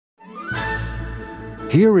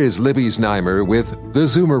Here is Libby Znaimer with the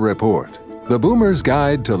Zoomer Report, the Boomer's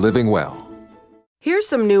Guide to Living Well. Here's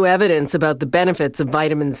some new evidence about the benefits of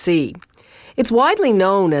vitamin C. It's widely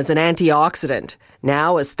known as an antioxidant.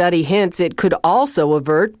 Now, a study hints it could also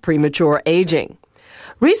avert premature aging.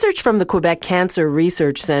 Research from the Quebec Cancer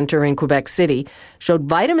Research Centre in Quebec City showed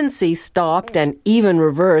vitamin C stopped and even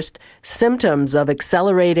reversed symptoms of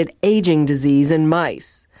accelerated aging disease in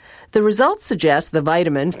mice. The results suggest the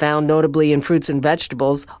vitamin, found notably in fruits and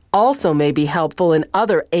vegetables, also may be helpful in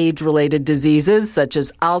other age-related diseases such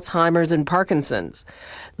as Alzheimer's and Parkinson's.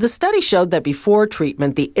 The study showed that before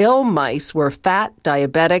treatment, the ill mice were fat,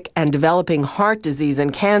 diabetic, and developing heart disease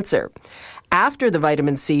and cancer. After the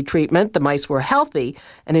vitamin C treatment, the mice were healthy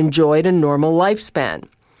and enjoyed a normal lifespan.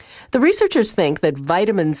 The researchers think that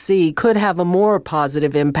vitamin C could have a more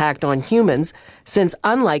positive impact on humans, since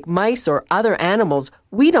unlike mice or other animals,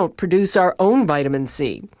 we don't produce our own vitamin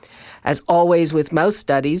C. As always with mouse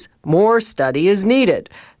studies, more study is needed.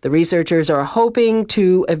 The researchers are hoping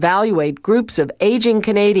to evaluate groups of aging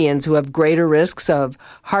Canadians who have greater risks of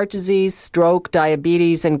heart disease, stroke,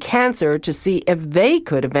 diabetes, and cancer to see if they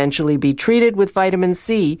could eventually be treated with vitamin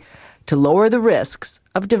C to lower the risks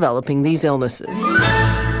of developing these illnesses.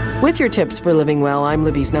 With your tips for living well, I'm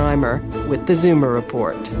Libby Znaimer with the Zoomer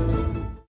Report.